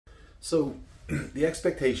So the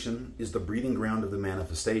expectation is the breeding ground of the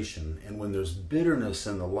manifestation, and when there's bitterness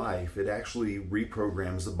in the life, it actually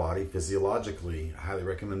reprograms the body physiologically. I highly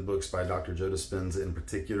recommend books by Dr. Joe Dispenza in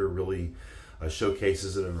particular, really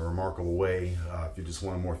showcases it in a remarkable way. If you just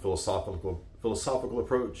want a more philosophical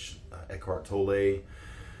approach, Eckhart Tolle,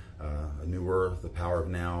 A New Earth, The Power of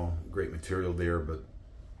Now, great material there. But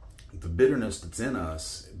the bitterness that's in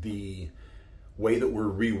us, the way that we're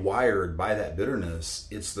rewired by that bitterness,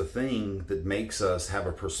 it's the thing that makes us have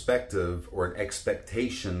a perspective or an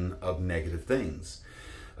expectation of negative things.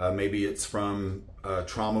 Maybe it's from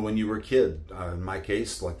trauma when you were a kid. In my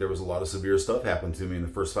case, like, there was a lot of severe stuff happened to me in the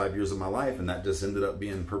first 5 years of my life, and that just ended up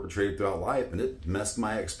being perpetrated throughout life, and it messed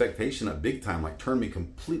my expectation up big time, like turned me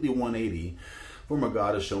completely 180 from where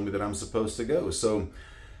God has shown me that I'm supposed to go. So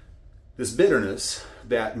this bitterness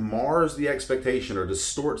that mars the expectation or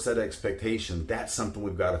distorts that expectation, that's something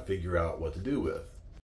we've got to figure out what to do with.